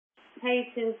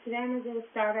Hey, today I'm going to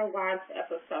start our watch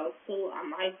episode 2. I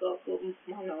might go through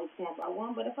my notes one by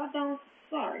one, but if I don't,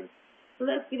 sorry. So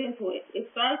let's get into it. It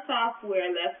starts off where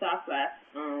it left off last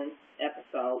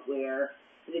episode, where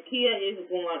Zakia is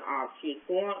going off. She's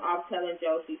going off telling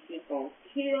Josie she's going to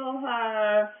kill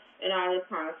her and all this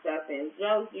kind of stuff, and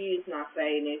Josie is not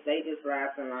saying it. They just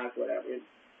laughing like whatever.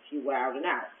 She wilding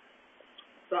out.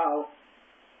 So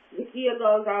Zakia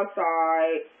goes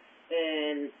outside,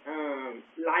 and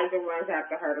Liza runs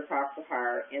after her to talk to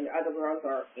her, and the other girls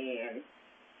are in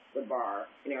the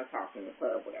bar, and they're talking, the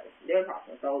club, whatever. They're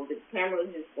talking. So the camera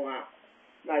is just going,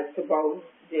 like, to both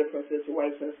different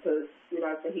situations, because,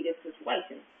 it's a heated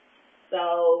situation.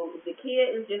 So the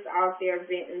kid is just out there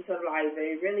venting to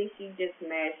Liza. Really, she just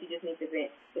mad. She just needs to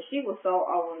vent. But she was so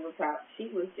over the top.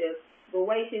 She was just, the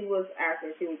way she was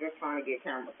acting, she was just trying to get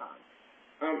camera time.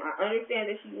 I understand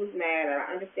that she was mad, and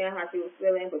I understand how she was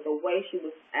feeling, but the way she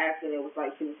was acting, it was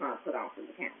like she was trying to put on for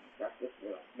the camera. That's just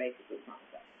what basically trying to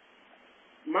say.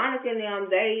 Monica and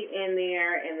them, they in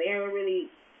there, and they're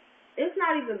really, it's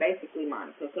not even basically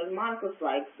Monica, because Monica's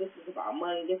like, this is about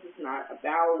money, this is not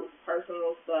about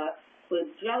personal stuff, but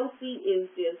Josie is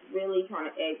just really trying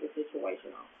to egg the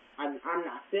situation on. I'm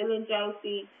not feeling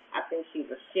Josie. I think she's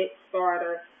a shit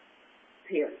starter,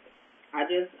 period. I'm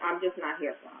just not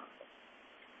here for her.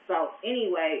 So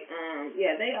anyway,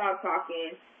 they are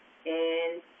talking,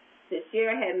 and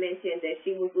Tashira had mentioned that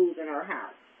she was losing her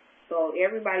house. So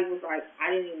everybody was like,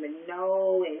 I didn't even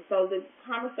know, and so the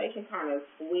conversation kind of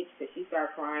switched because she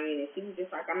started crying, and she was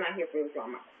just like, I'm not here for this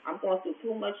drama. I'm going through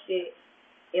too much shit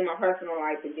in my personal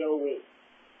life to deal with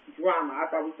drama.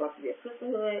 I thought we were supposed to be a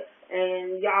sisterhood,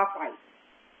 and y'all fight.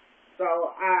 So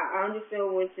I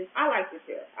understood what I like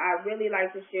Tashira. I really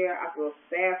like Tashira. I feel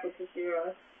sad for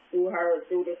Tashira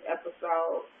through this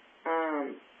episode.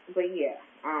 But yeah,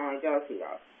 Josie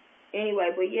though.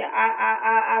 Anyway, but yeah,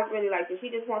 I really like it. She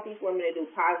just wants these women to do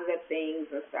positive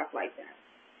things and stuff like that.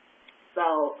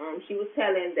 So, she was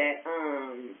telling that,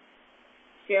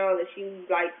 Cheryl that she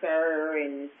likes her,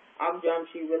 and off jump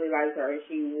she really likes her, and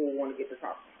she will want to get to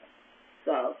talk to her.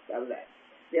 So, that was that.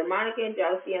 Then Monica and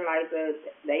Josie and Liza,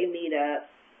 they meet up,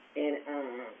 and,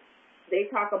 they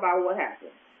talk about what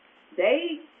happened.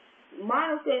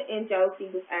 Monica and Josie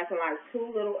was acting like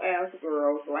two little ass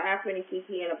girls, laughing and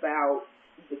kikiing about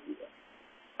Zakia.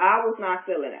 I was not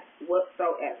feeling that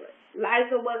whatsoever.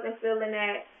 Liza wasn't feeling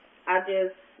that.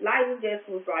 Liza just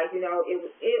was like,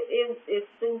 it's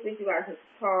stupid. You guys just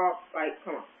talk, like,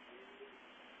 come on.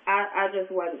 I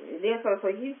just wasn't. And then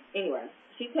anyway,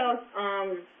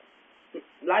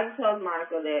 Liza tells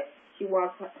Monica that she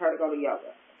wants her to go to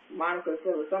yoga. Monica's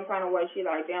feeling some kind of way. She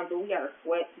like, damn, dude, we gotta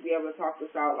sweat to be able to talk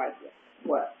this out like this.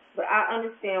 What? But I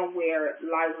understand where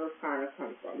Liza's kind of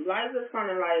comes from. Liza's kind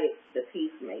of like the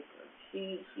peacemaker.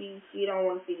 She don't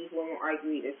want to see these women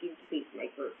argue either. She's the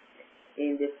peacemaker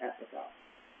in this episode.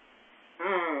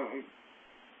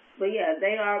 But yeah,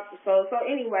 they are. So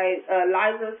anyway,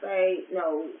 Liza say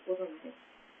no.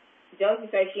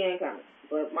 Josie say she ain't coming,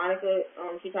 but Monica,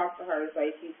 she talks to her and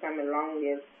say she's coming along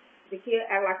with. The kid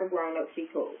act like a grown up, she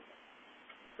cool.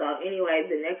 So anyway,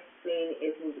 the next scene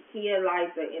is with the kid,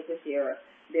 Liza, and Tashira.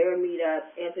 They'll meet up,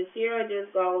 and Tashira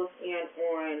just goes in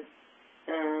on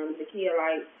the kid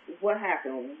like, what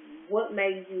happened? What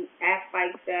made you act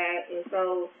like that? And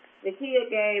so the kid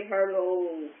gave her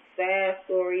little sad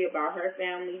story about her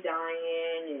family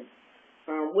dying,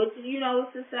 and which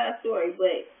it's a sad story,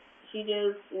 but she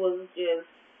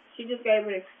just gave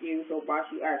an excuse of why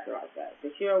she acted like that. So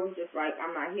Cheryl was just like,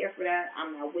 I'm not here for that.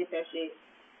 I'm not with that shit.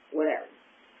 Whatever.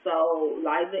 So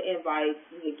Liza invites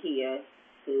Zakia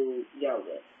to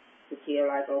yoga. Zakia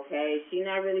like, okay, she's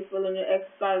not really feeling the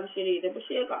exercise shit either, but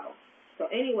she'll go. So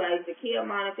anyway, Zakia,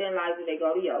 Monica, and Liza, they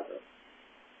go to yoga.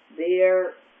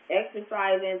 They're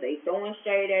exercising. They throwing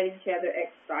shade at each other,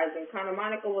 exercising.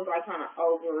 Monica was like kind of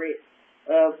over it.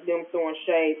 Of them throwing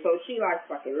shade, so she like,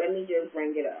 fuck it, let me just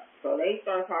bring it up. So they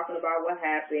start talking about what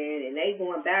happened, and they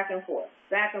going back and forth.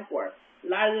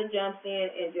 Liza jumps in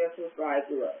and just was like,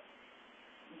 look,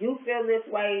 you feel this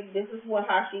way, this is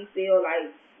how she feel. Like,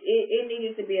 it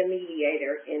needed to be a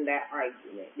mediator in that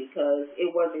argument, because it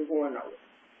wasn't going nowhere.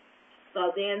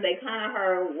 So then they kind of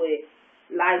heard what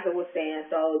Liza was saying,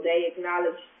 so they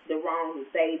acknowledged the wrong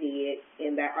that they did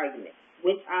in that argument,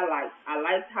 which I liked. I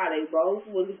liked how they both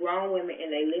was grown women,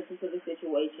 and they listened to the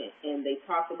situation, and they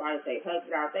talked about it, they hugged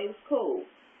it out, they was cool.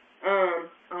 I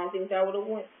don't think that would have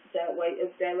went that way if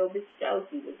that little bitch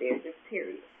Josie was there, just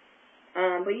period.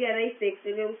 But yeah, they fixed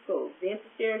it, it was cool. Then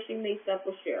Cheryl, she mixed up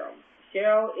with Cheryl.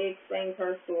 Cheryl explains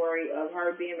her story of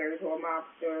her being married to a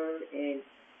mobster, and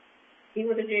he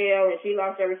went to jail and she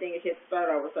lost everything and she had to start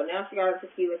over. So now she got a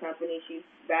tequila company. She's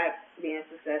back being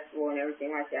successful and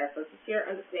everything like that. So Shakira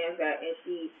understands that and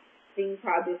she sees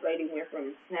how this lady went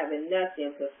from having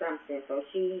nothing to something. So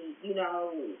she, you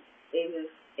know, it was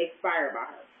inspired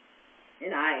by her.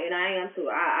 And I am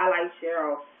too. I like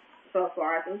Cheryl so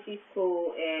far. I think she's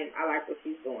cool and I like what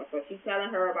she's doing. So she's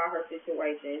telling her about her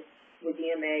situation with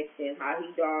DMX and how he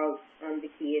dogged the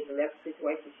kids and left the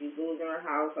situation. She's losing her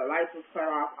house, her lights was cut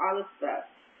off, all this stuff.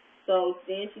 So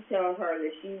then she tells her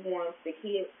that she wants the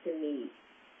kids to meet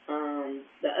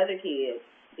the other kids,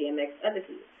 DMX other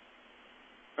kids.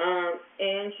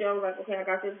 And Cheryl was like, okay, I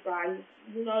got this guy, he's,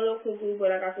 you know, a little cuckoo,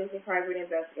 but I got this private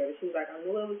investigator. She was like, I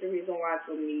knew it was the reason why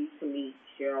for me to meet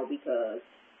Cheryl because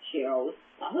Cheryl was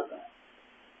a hookup.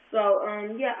 So,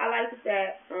 yeah, I like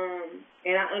that,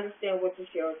 and I understand where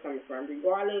Cheryl is coming from.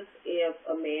 Regardless if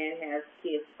a man has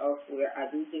kids elsewhere,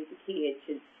 I do think the kids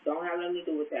don't have nothing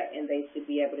to do with that, and they should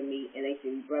be able to meet, and they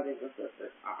should be brothers and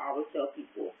sisters. I always tell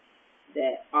people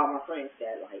that, all my friends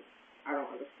that, like, I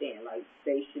don't understand, like,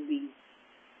 they should be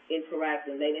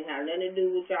interacting. They didn't have nothing to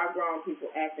do with y'all grown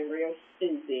people acting real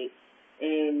stupid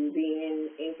and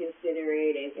being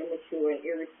inconsiderate and immature and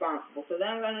irresponsible, so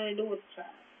that ain't got nothing to do with the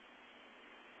child.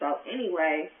 So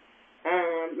anyway,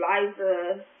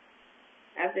 after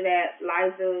that,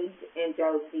 Liza and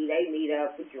Josie, they meet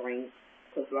up for drinks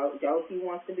because Josie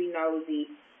wants to be nosy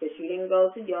because she didn't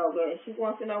go to yoga and she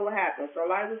wants to know what happened. So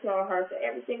Liza told her that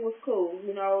everything was cool,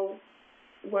 you know,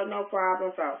 wasn't no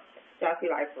problem. So Josie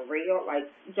like, for real?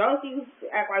 Like, Josie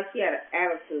act like she had an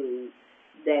attitude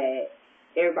that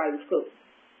everybody was cool.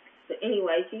 So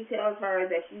anyway, she tells her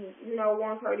that she, you know,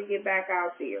 wants her to get back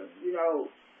out there, you know.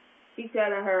 She's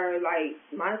telling her, like,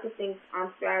 Monica thinks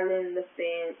I'm straddling the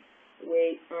fence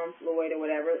with Floyd or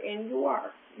whatever, and you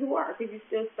are, because you're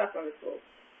still stuck on the floor.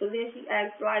 So then she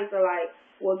asks Liza, like,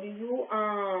 well, would you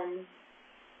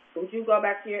go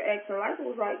back to your ex? And Liza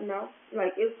was like, no.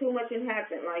 Like, it's too much in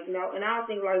happened. Like, no. And I don't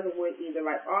think Liza would either.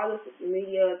 Like, all this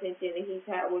media attention that he's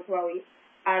had with Chloe,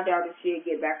 I doubt if she'd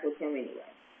get back with him anyway.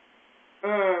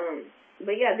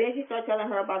 But yeah, then she started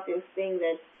telling her about this thing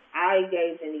that I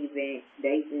gave an event,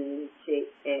 dating shit,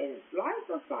 and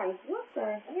Liza's like, what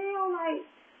the hell? Like,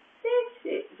 this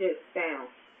shit just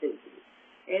sounds stupid.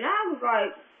 And I was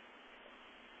like,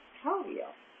 how do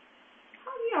y'all,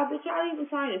 but y'all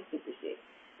even trying this stupid shit.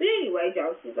 But anyway,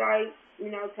 Josie's like,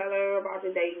 you know, tell her about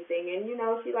the dating thing, and you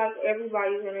know, she like, I'm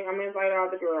gonna invite all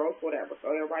the girls, whatever,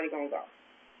 so everybody gonna go.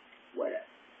 Whatever.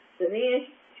 So then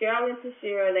Cheryl and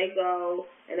Tashira, they go,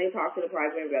 and they talk to the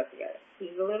private investigator.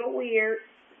 He's a little weird.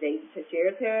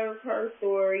 Tashira tells her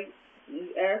story.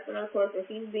 He's asking her questions.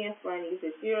 He's being funny.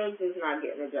 Tashira's just not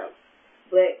getting a joke.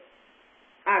 But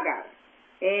I got it.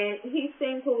 And he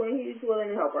seemed cool and he's willing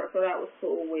to help her. So that was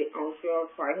cool with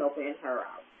Cheryl's part helping her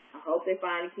out. I hope they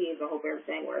find the kids. I hope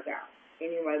everything works out.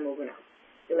 Anyway, moving on.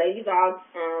 The ladies all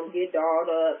get dolled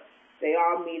up. They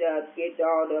all meet up, get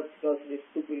dolled up to go to this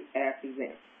stupid ass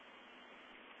event.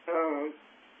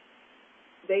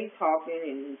 They talking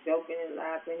and joking and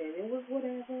laughing, and it was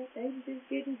whatever. They was just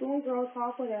doing girl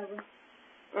talk, whatever.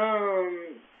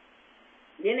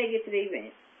 Then they get to the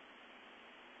event.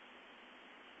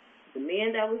 The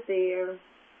men that was there,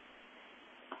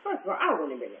 first of all, I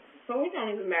wouldn't have been there. So it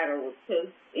don't even matter, because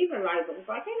even Liza was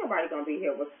like, ain't nobody going to be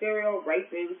here with serial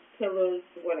rapists, killers,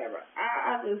 whatever.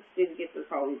 I just didn't get this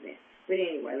whole event. But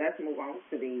anyway, let's move on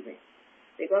to the event.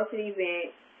 They go to the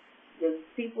event. The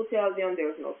people tell them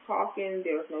there's no talking,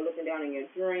 there's no looking down in your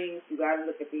drinks. You got to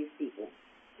look at these people.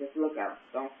 Just look at them.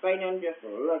 Don't say nothing, just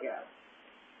look at them.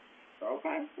 So,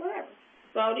 okay, whatever.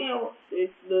 So then,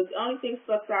 the only thing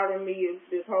stuck out of me is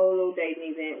this whole little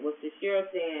dating event was Tashira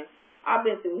saying, I've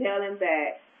been through hell and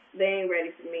back. They ain't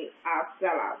ready for me. I'll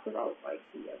sell out. Because I was like,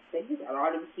 yeah, you got all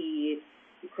them kids,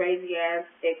 your crazy-ass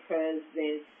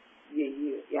ex-husband,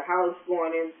 your house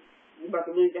going in. You about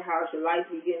to lose your house, your life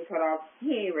be getting cut off.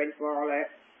 He ain't ready for all that.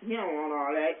 He don't want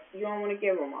all that. You don't want to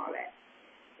give him all that.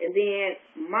 And then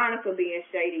Monica being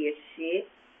shady as shit.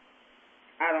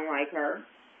 I don't like her.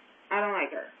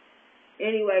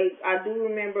 Anyway, I do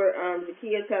remember the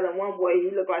kid telling one boy,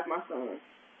 you look like my son.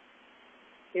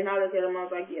 And I looked at him, I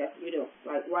was like, yes, you do.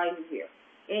 Like, why are you here?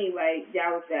 Anyway,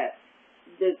 that was that.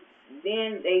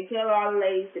 Then they tell all the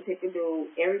ladies to pick a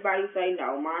dude. Everybody say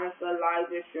no. Monica,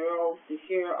 Liza, Cheryl,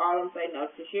 Tashira, all of them say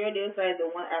no. Tashira did say the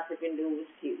one African dude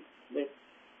was cute. But,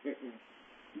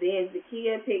 Then the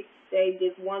kid say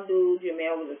this one dude,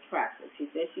 Jamel, was attractive. She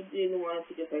said she didn't want him,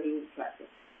 she just said he was attractive.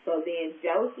 So then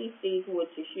Josie sees what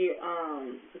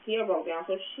Tashira broke down.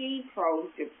 So she chose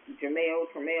Jamel,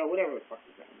 whatever the fuck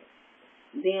his name is.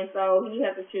 Then so he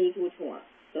had to choose which one.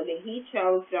 So then he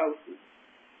chose Josie.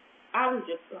 I was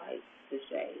just like, the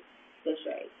shade.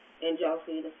 And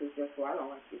Josie, this is just why I don't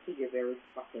like you. You're very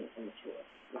fucking immature.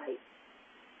 Like,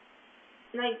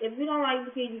 if you don't like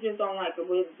the kid, you just don't like it.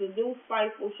 But to do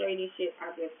spiteful, shady shit,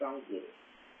 I just don't get it.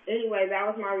 Anyway, that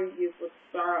was my review for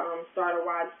Starter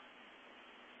Watch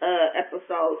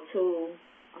episode 2.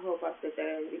 I hope I said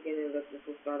that in the beginning of this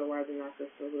was Starter Watch and not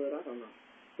Sisterhood. I don't know.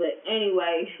 But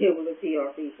anyway, it was a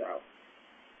TLC show.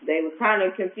 They was kind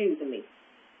of confusing me.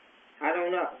 I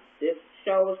don't know. This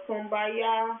show was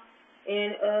Kumbaya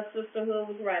and Sisterhood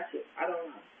was Ratchet. I don't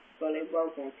know. So they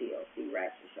both on TLC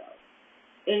Ratchet show.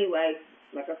 Anyway,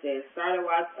 like I said, Starter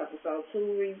Watch episode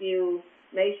 2 review.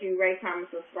 Make sure you rate, comment,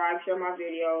 subscribe, share my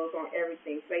videos on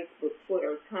everything. Facebook,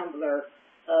 Twitter, Tumblr,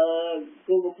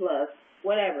 Google+,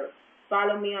 whatever.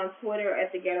 Follow me on Twitter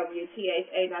at thaghettoview,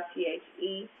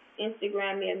 THA.THE.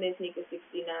 Instagram me at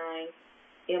MissNika69,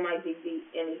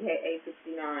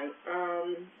 MIDDNEKA69.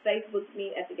 Facebook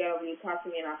me at thaghettoview. Talk to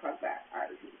me and I'll talk back. All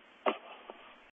right, peace.